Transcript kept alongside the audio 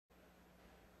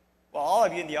Well, all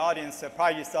of you in the audience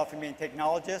pride yourself in being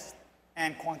technologists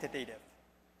and quantitative.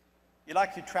 You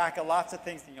like to track lots of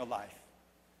things in your life.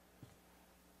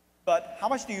 But how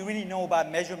much do you really know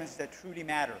about measurements that truly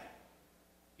matter?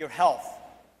 Your health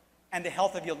and the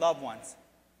health of your loved ones.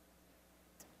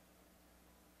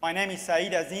 My name is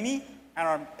Saeed Azimi, and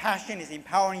our passion is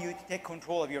empowering you to take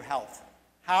control of your health.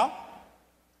 How?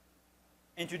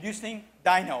 Introducing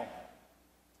Dyno.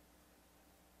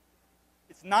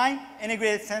 It's 9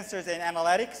 integrated sensors and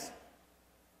analytics.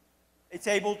 It's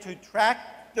able to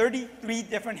track 33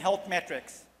 different health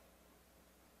metrics.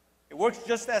 It works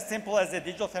just as simple as a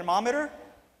digital thermometer,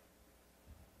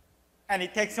 and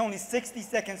it takes only 60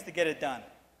 seconds to get it done.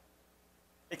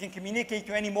 It can communicate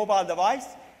to any mobile device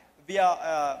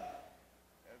via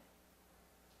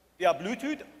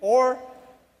Bluetooth, or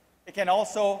it can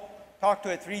also talk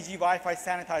to a 3G Wi-Fi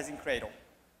sanitizing cradle.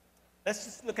 Let's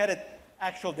just look at an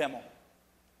actual demo.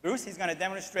 Bruce, he's going to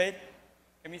demonstrate.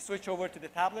 Can we switch over to the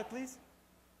tablet, please?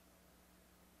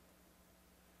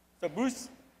 So Bruce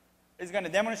is going to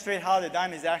demonstrate how the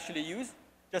Dyno is actually used,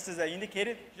 just as I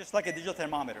indicated, just like a digital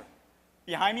thermometer.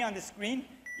 Behind me on the screen,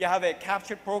 you have a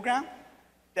capture program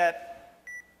that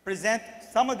presents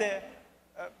some of the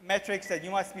metrics that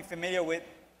you must be familiar with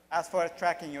as far as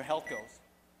tracking your health goes.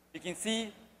 You can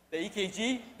see the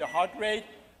EKG, the heart rate,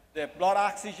 the blood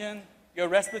oxygen, your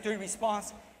respiratory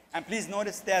response, and please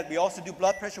notice that we also do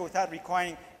blood pressure without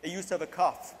requiring the use of a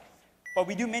cuff. But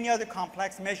we do many other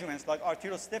complex measurements like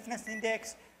arterial stiffness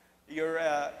index, your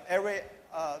airway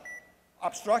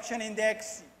obstruction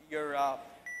index, your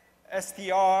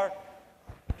STR,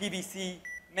 PVC,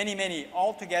 many.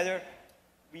 All together,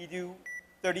 we do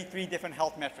 33 different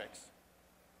health metrics.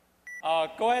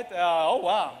 Go ahead. Oh,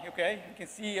 wow. Okay. You can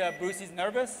see Bruce is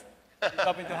nervous. He's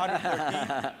up into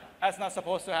 114. That's not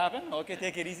supposed to happen. Okay,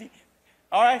 take it easy.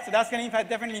 All right, so that's going to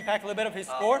definitely impact a little bit of his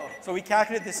score. So we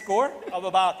calculate the score of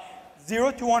about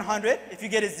 0 to 100. If you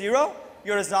get a 0,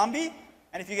 you're a zombie.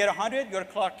 And if you get 100, you're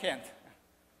Clark Kent.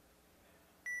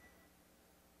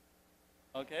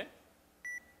 Okay.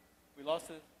 We lost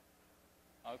it.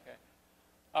 Okay.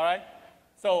 All right.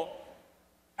 So,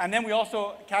 and then we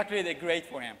also calculated a grade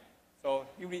for him. So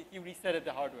he reset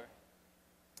the hardware.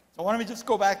 So why don't we just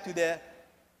go back to the,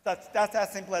 that's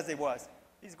as simple as it was.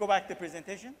 Please go back to the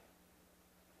presentation.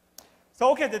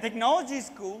 So, okay, the technology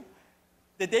is cool.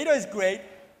 The data is great.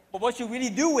 But what you really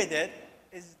do with it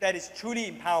is that it's truly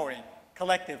empowering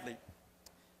collectively.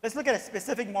 Let's look at a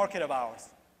specific market of ours.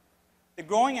 The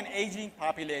growing and aging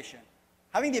population.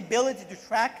 Having the ability to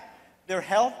track their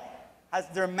health has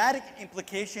dramatic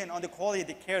implication on the quality of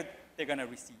the care they're going to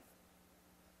receive.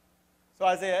 So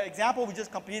as an example, we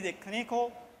just completed a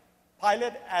clinical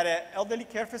pilot at an elderly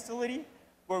care facility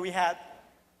where we had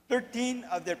 13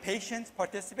 of their patients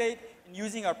participate in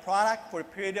using our product for a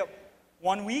period of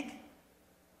 1 week.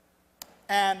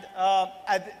 And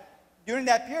during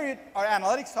that period, our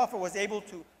analytics software was able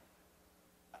to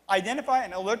identify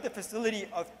and alert the facility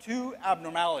of 2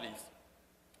 abnormalities.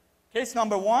 Case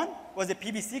number 1 was a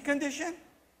PVC condition,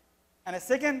 and a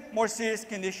second, more serious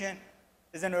condition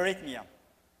is an arrhythmia.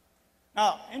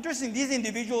 Now, interesting, these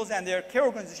individuals and their care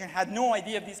organization had no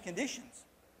idea of these conditions.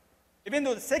 Even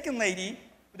though the second lady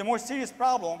with a more serious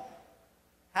problem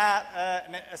had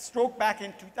a stroke back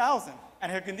in 2000,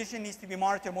 and her condition needs to be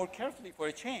monitored more carefully for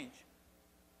a change.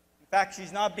 In fact,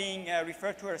 she's now being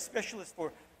referred to a specialist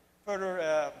for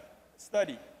further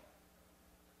study.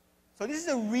 So this is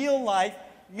a real-life,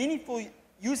 meaningful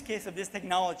use case of this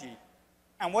technology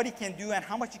and what it can do and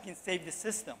how much it can save the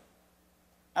system.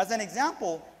 As an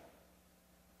example,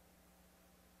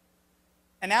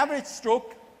 an average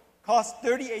stroke costs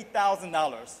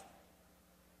 $38,000.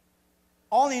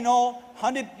 All in all,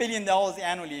 $100 billion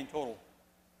annually in total.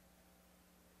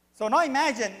 So now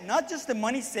imagine not just the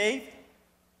money saved,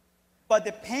 but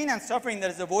the pain and suffering that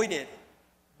is avoided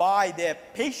by the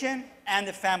patient and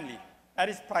the family. That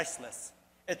is priceless.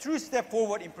 A true step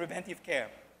forward in preventive care.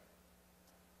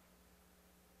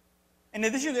 In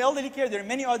addition to elderly care, there are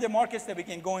many other markets that we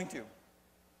can go into.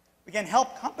 We can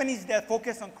help companies that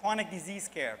focus on chronic disease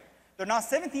care. There are now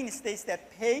 17 states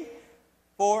that pay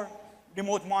for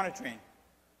remote monitoring.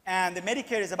 And the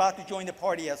Medicare is about to join the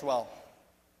party as well.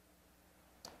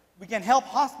 We can help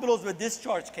hospitals with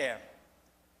discharge care.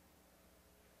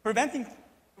 Preventing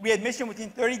readmission within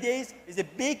 30 days is a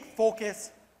big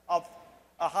focus of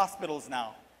hospitals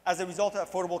now as a result of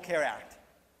Affordable Care Act.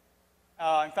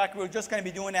 In fact, we're just going to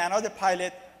be doing another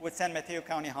pilot with San Mateo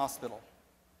County Hospital.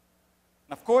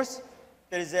 And of course,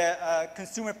 there is a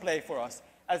consumer play for us,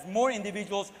 as more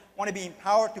individuals want to be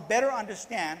empowered to better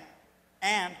understand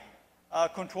and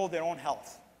control their own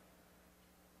health.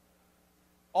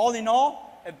 All in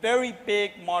all, a very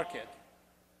big market.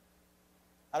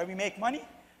 How do we make money?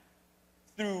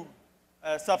 Through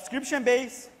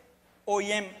subscription-based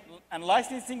OEM and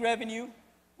licensing revenue,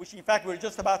 which in fact we're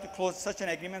just about to close such an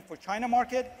agreement for China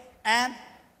market, and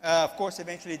of course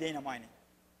eventually Dyno mining.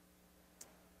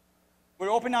 We're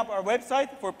opening up our website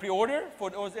for pre-order for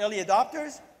those early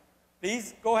adopters.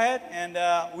 Please go ahead, and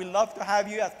we'd love to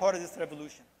have you as part of this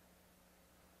revolution.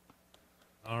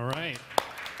 All right.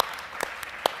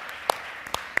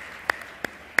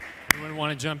 Anyone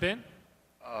want to jump in?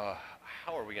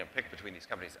 How are we going to pick between these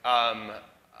companies?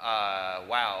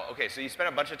 Wow. Okay, so you spent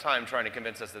a bunch of time trying to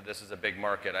convince us that this is a big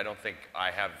market. I don't think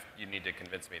you need to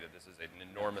convince me that this is an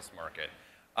enormous market.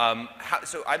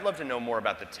 So I'd love to know more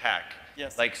about the tech.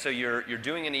 Yes. Like, so you're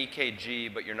doing an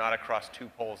EKG, but you're not across two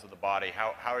poles of the body.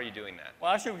 How are you doing that?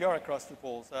 Well, actually, we are across two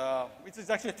poles. Which is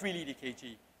actually a 3-lead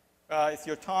EKG. It's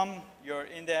your thumb, your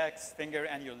index, finger,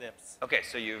 and your lips. Okay,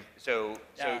 so you've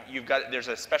got, there's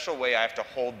a special way I have to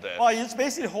hold this. Well, you just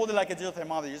basically hold it like a digital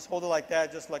thermometer. You just hold it like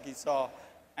that, just like you saw.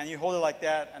 And you hold it like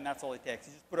that, and that's all it takes.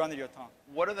 You just put it under your tongue.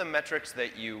 What are the metrics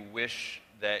that you wish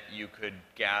that you could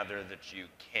gather that you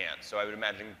can't? So I would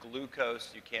imagine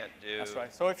glucose you can't do. That's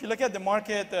right. So if you look at the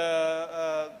market,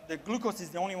 the glucose is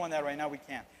the only one that right now we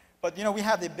can't. But you know, we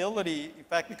have the ability, in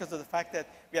fact, because of the fact that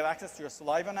we have access to your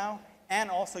saliva now, and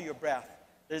also your breath.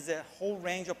 There's a whole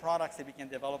range of products that we can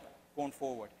develop going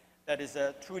forward that is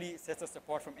truly sets us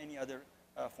apart from any other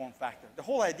form factor. The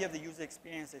whole idea of the user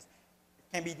experience is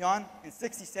it can be done in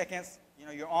 60 seconds. You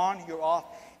know, you're on, you're off,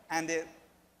 and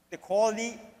the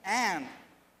quality and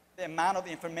the amount of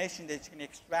information that you can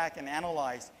extract and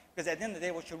analyze. Because at the end of the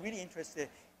day, what you're really interested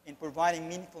in providing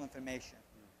meaningful information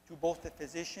to both the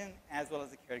physician as well as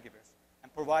the caregivers,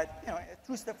 and provide, you know, a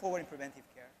true step forward in preventive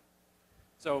care.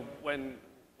 So when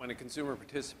a consumer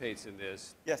participates in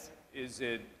this, yes, is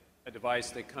it a device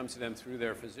that comes to them through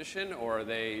their physician, or are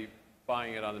they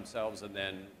buying it on themselves and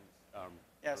then?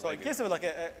 Yeah. So in case of like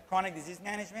a chronic disease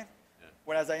management,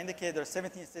 whereas I indicated there are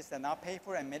 17 states that now pay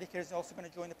for it, and Medicare is also going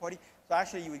to join the party. So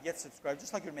actually, you would get subscribed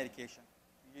just like your medication.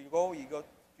 You go to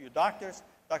your doctors.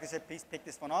 Doctor said, please pick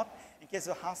this one up. In case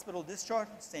of hospital discharge,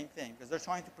 same thing, because they're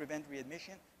trying to prevent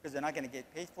readmission because they're not going to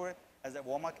get paid for it as a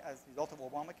result of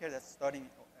Obamacare that's starting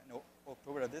in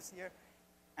October of this year.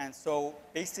 And so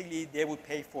basically, they would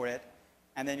pay for it,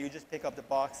 and then you just pick up the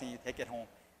box and you take it home.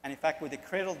 And in fact, with the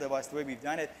cradle device, the way we've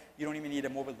done it, you don't even need a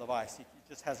mobile device. It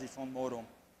just has its own modem,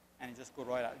 and you just go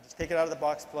right out. Just take it out of the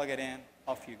box, plug it in,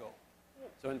 off you go.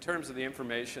 So in terms of the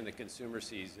information the consumer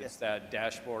sees, it's that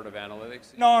dashboard of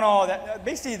analytics? No.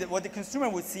 Basically, what the consumer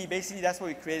would see, basically, that's why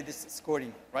we created this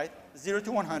scoring, right? 0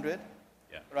 to 100,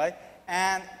 right?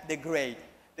 And the grade.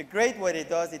 The grade, what it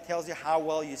does, it tells you how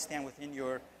well you stand within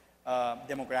your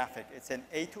demographic. It's an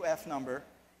A to F number,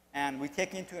 and we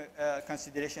take into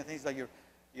consideration things like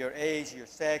your age, your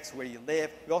sex, where you live.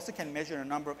 We also can measure a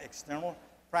number of external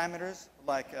parameters,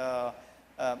 like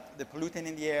the pollutant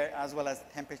in the air, as well as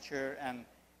temperature and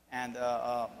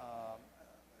a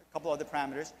couple other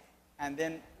parameters. And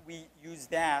then we use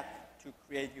that to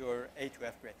create your A to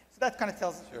F grade. So that kind of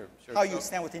tells how you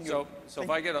stand within your... So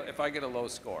if I get a low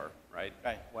score, right?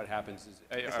 What happens is...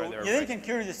 then you can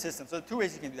query the system. So there are two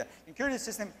ways you can do that. You can query the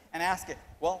system and ask it,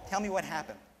 well, tell me what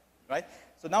happened, right?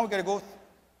 So now we're going to go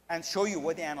and show you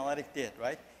what the analytic did,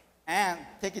 right? And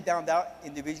take it down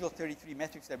individual 33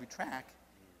 metrics that we track,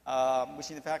 which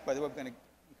in fact, by the way, we're going to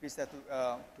increase that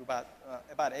to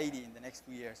about 80 in the next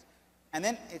 2 years. And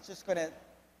then it's just going to,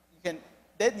 you can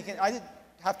either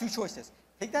have two choices.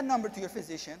 Take that number to your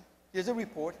physician. Here's a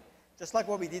report, just like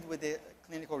what we did with the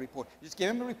clinical report. You just give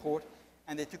them a report,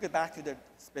 and they took it back to the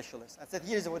specialist. I said,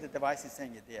 here's what the device is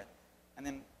saying it did. And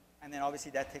then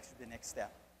obviously that takes you to the next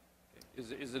step.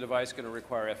 Is the device going to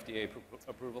require FDA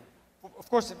approval? Of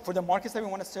course, for the markets that we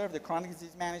want to serve, the chronic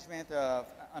disease management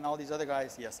and all these other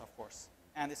guys, yes, of course.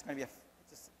 And it's going to be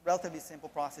it's a relatively simple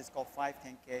process called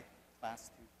 510K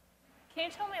Class 2. Can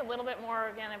you tell me a little bit more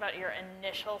again about your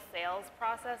initial sales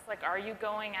process? Like, are you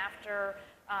going after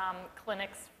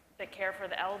clinics that care for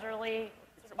the elderly?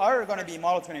 Our going to be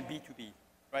model going to be B2B,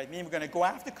 right? Meaning we're going to go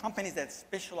after companies that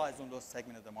specialize on those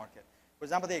segments of the market. For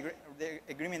example, the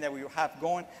agreement that we have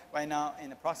going right now in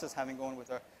the process having going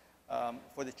with our,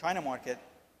 for the China market,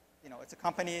 you know, it's a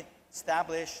company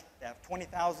established, they have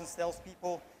 20,000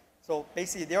 salespeople. So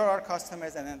basically, they're our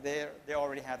customers, and then they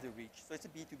already have the reach. So it's a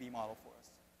B2B model for us.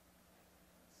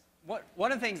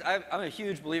 One of the things, I'm a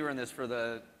huge believer in this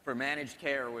for managed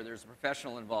care where there's a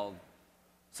professional involved.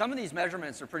 Some of these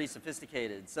measurements are pretty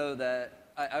sophisticated, so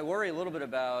that I worry a little bit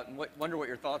about and wonder what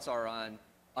your thoughts are on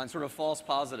sort of false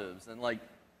positives. And like,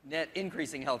 net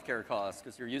increasing healthcare costs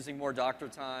because you're using more doctor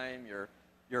time,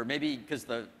 you're maybe because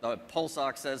the pulse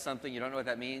ox says something, you don't know what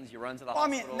that means, you run to the Well, I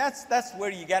hospital. mean, that's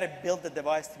where you got to build the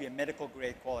device to be a medical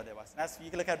grade quality device. And that's, you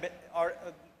can look at our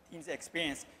team's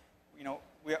experience. You know,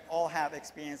 we all have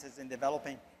experiences in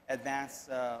developing advanced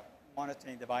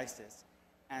monitoring devices.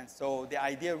 And so the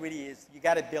idea really is you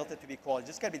got to build it to be quality.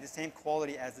 Just got to be the same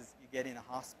quality as you get in a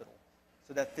hospital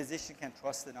so that physician can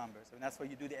trust the numbers. And that's why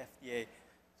you do the FDA.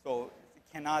 So it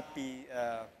cannot be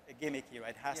a gimmicky,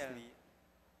 right? It has to be.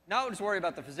 Not just worry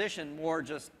about the physician, more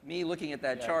just me looking at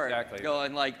that chart, exactly.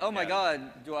 going like, oh my God,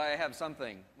 do I have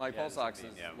something? My pulse ox is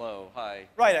yeah. low, high.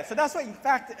 Right, so that's why, in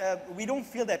fact, we don't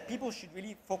feel that people should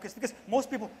really focus, because most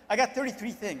people, I got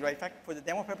 33 things, right? In fact, for the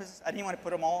demo purposes, I didn't want to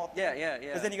put them all up. Yeah.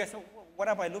 Because then you guys say, what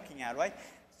am I looking at, right?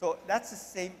 So that's the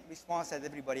same response as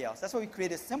everybody else. That's why we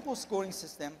create a simple scoring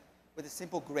system with a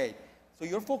simple grade. So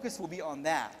your focus will be on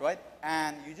that, right?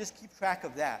 And you just keep track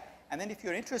of that. And then if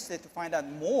you're interested to find out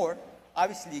more,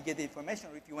 obviously you get the information,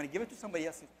 or if you want to give it to somebody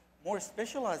else who's more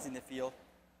specialized in the field,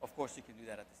 of course you can do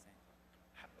that at the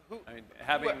same time.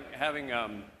 I mean, having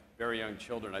very young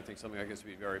children, I think something like this would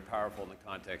be very powerful in the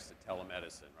context of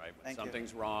telemedicine, right? When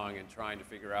something's wrong and trying to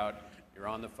figure out, you're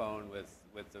on the phone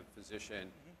with the physician.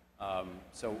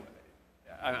 So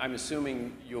I'm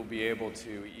assuming you'll be able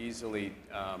to easily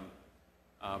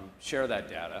share that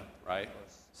data, right?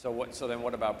 So then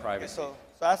what about privacy? Okay,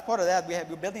 so as part of that,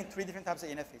 we're building 3 different types of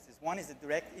interfaces. One is a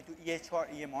direct into EHR,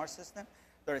 EMR system.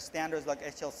 There are standards like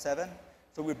HL7.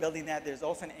 So we're building that. There's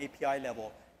also an API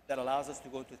level that allows us to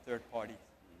go to third parties.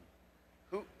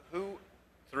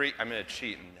 I'm going to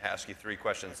cheat and ask you 3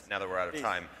 questions now that we're out of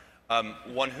time.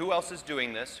 1, who else is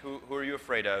doing this? Who are you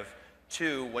afraid of?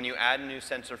 2, when you add new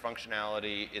sensor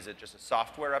functionality, is it just a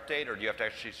software update, or do you have to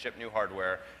actually ship new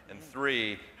hardware? And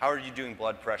 3, how are you doing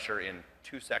blood pressure in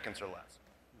 2 seconds or less?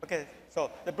 Okay, so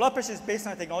the blood pressure is based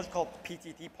on a technology called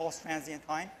PTT, pulse transient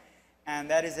time. And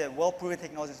that is a well-proven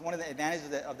technology. It's one of the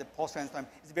advantages of the pulse transient time.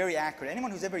 It's very accurate.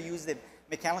 Anyone who's ever used a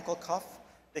mechanical cuff,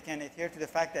 they can adhere to the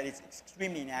fact that it's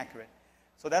extremely inaccurate.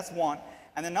 So that's one.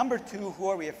 And then number 2, who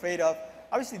are we afraid of?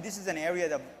 Obviously, this is an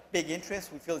area of big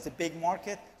interest. We feel it's a big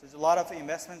market. There's a lot of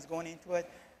investments going into it.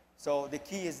 So the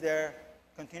key is there,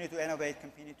 continue to innovate,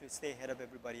 continue to stay ahead of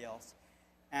everybody else.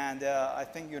 And I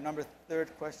think your number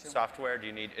 3rd question. Software, do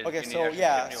you need, okay, do you so need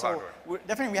yeah, new so hardware?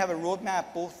 definitely we have a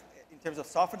roadmap both in terms of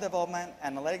software development,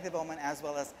 analytic development, as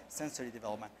well as sensory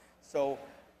development. So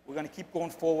we're going to keep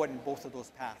going forward in both of those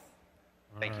paths.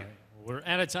 Thank you. We're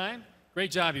out of time.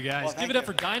 Great job, you guys. Well, Give it up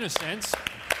for DynoSense.